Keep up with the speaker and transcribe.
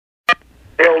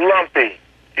Yo, Lumpy,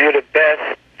 you're the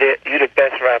best. You're the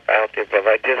best rapper out there,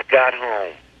 brother. I just got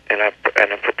home and I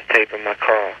put the tape in my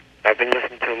car. I've been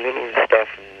listening to a little of the stuff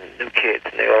from the new kids,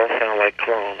 and they all sound like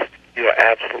clones. You are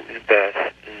absolutely the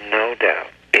best, no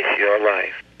doubt. It's your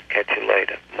life. Catch you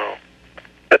later, Mo.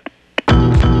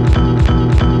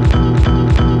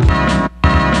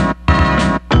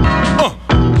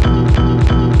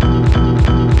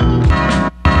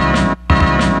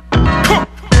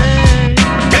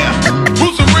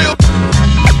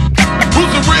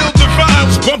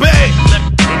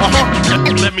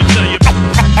 Let me tell you,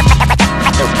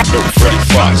 Freddie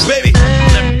Foxxx, baby.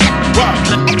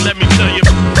 Let me tell you,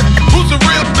 who's the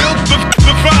real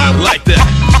divine like that?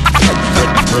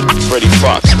 Freddie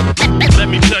Foxxx. Let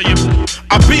me tell you,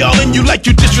 I be all in you like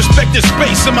you disrespected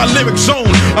space in my lyric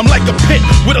zone. I'm like a pit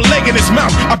with a leg in his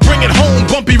mouth. I bring it home,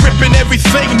 bumpy ripping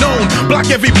everything known.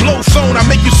 Block every blow thrown. I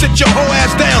make you sit your whole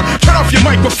ass down. Turn off your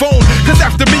microphone, cause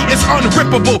after me it's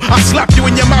unrippable. I slap you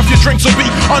in your mouth, your drinks will be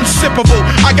unsippable.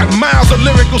 I got miles of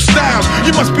lyrical styles.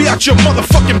 You must be out your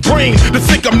motherfucking brain to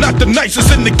think I'm not the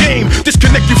nicest in the game.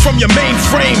 Disconnect you from your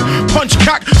mainframe. Punch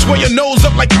cock, swear your nose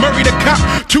up like Murray the Cop.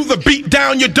 To the beat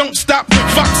down, you don't stop.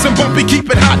 Fox and Bumpy keep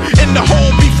it hot. In the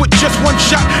whole beef with just one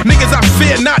shot. Niggas, I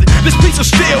fear not. This piece of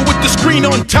steel with the screen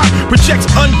on top projects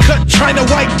uncut China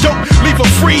white dope. Leave a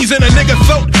freeze in a nigga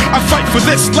throat. I fight for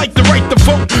this like the right to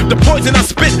vote. The poison I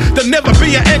spit, there'll never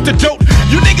be an antidote.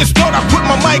 You niggas thought I put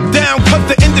my mic down, cause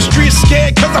the industry is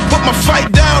scared, cause I put my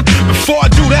fight down. Before I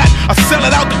do that, I sell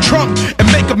it out the trunk and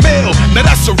make a meal. Now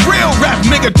that's a real rap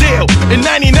nigga deal. In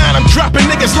 99, I'm dropping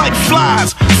niggas like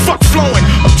flies. Fuck flowing,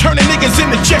 I'm turning niggas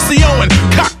into Jesse Owen.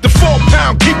 Cock the 4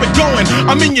 pound, keep it going.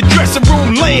 I'm in your dressing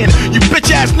room laying. You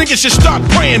bitch ass niggas should start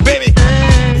praying, baby.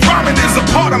 Rhyming is a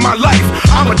part of my life.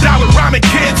 I'ma die with rhyming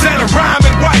kids and a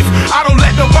rhyming wife. I don't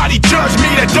let nobody judge me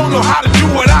that don't know how to do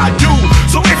what I do.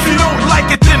 So if you don't like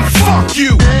it, then fuck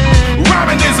you.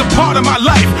 Rhyming is a part of my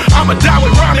life. I'ma die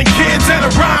with rhyming kids and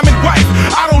a rhyming wife.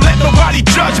 I don't let nobody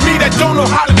judge me that don't know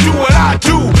how to do what I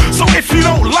do. So if you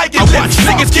don't like it, then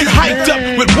fuck niggas get hyped up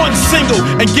with one single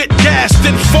and get gassed,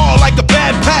 then fall like a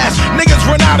bad pass. Niggas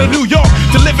run out of New York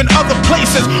to live in other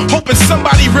places, hoping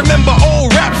somebody remember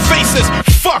old rap faces.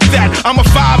 Fuck that, I'm a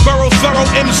 5-borough thorough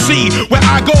MC. Where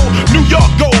I go, New York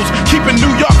goes. Keeping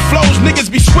New York flows,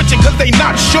 niggas be switching cause they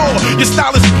not sure. Your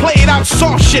style is played out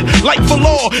soft shit like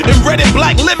velour in red and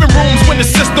black living rooms when the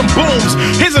system booms.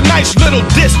 Here's a nice little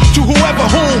diss to whoever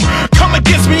whom come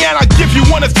against me and I'll give you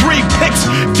 1 of 3 picks.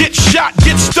 Get shot,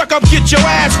 get stuck up, get your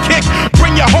ass kicked.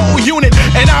 Bring your whole unit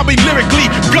and I'll be lyrically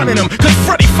gunning them. Cause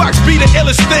Freddie Foxxx be the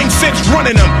illest thing since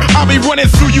running them. I'll be running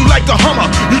through you like a Hummer.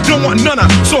 You don't want none of.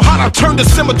 So hot I'll turn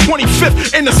December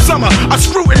 25th in the summer. I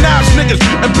scrutinize niggas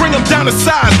and bring them down to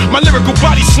size. My lyrical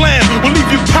body slam will leave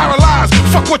you paralyzed.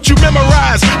 Fuck what you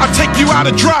memorize. I take you out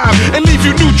of drive and leave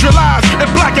you neutralized and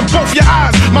blacken both your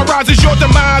eyes. My rise is your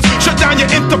demise. Shut down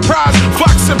your enterprise.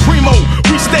 Fox and Primo,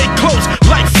 we stay close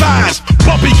like thighs.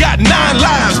 Bumpy got 9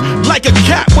 lives like a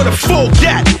cat with a full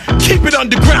gat. Keep it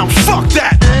underground, fuck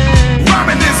that.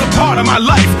 Rhyming is a part of my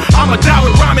life. I'ma die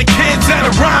with rhyming kids and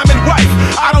a rhyming wife.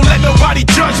 I don't let nobody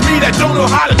judge me that don't know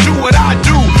how to do what I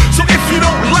do. So if you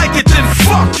don't like it, then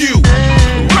fuck you.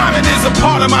 Rhyming is a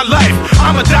part of my life.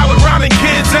 I'ma die with rhyming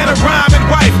kids and a rhyming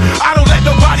wife. I don't let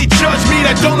nobody judge me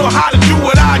that don't know how to do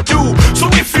what I do. So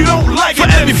if you don't like it,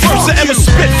 then fuck you. For every verse I ever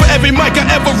spit, for every mic I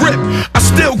ever rip, I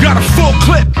still got a full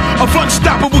clip of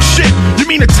unstoppable shit. You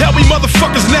mean to tell me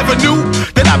motherfuckers never knew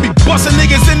that I be busting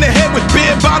niggas in the head with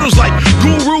beer bottles like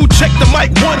Guru? Check the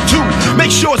mic 1, 2.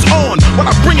 Make sure it's on when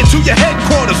I bring it to your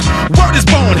headquarters. Word is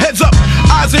born, heads up,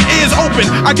 eyes and ears open.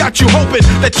 I got you hoping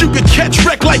that you could catch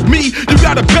wreck like me. You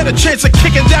got a better chance of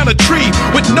kicking down a tree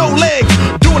with no legs,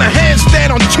 doing a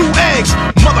handstand on 2 eggs.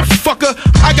 Motherfucker,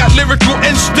 I got lyrical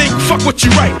instinct. Fuck what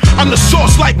you write. I'm the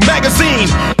source like magazine.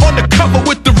 On the cover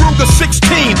with the Ruger 16.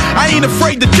 I ain't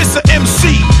afraid to diss a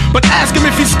MC, but ask him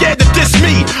if he's scared to diss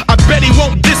me. I bet he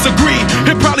won't disagree.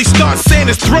 He'll probably start saying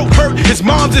his throat hurt, his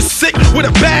mom's is sick with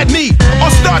a bad knee, or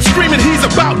start screaming he's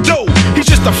about dough. He's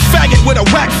just a faggot with a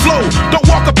whack flow. Don't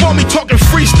walk up on me talking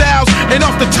freestyles, and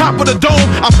off the top of the dome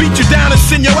I'll beat you down and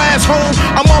send your ass home.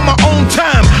 I'm on my own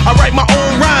time, I write my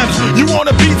own rhymes. You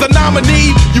wanna be the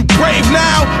nominee? You brave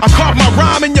now? I carve my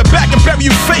rhyme in your back and bury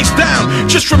you face down.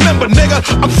 Just remember, nigga,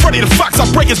 I'm Freddie the Foxxx.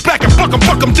 I'll break his back and fuck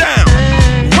him down.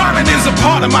 Rhyming is a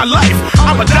part of my life.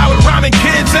 I'ma die with rhyming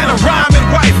kids and a rhyming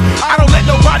wife. I don't let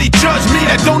nobody judge me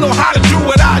that don't know how to do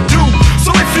what I do.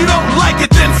 So if you don't like it,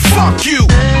 then fuck you.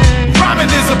 Rhyming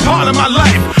is a part of my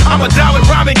life. I'ma die with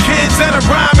rhyming kids and a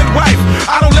rhyming wife.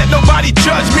 I don't let nobody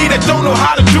judge me that don't know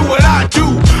how to do what I do.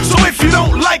 So if you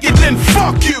don't like it, then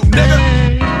fuck you,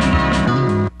 nigga.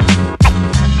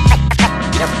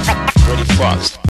 Freddie Foxxx.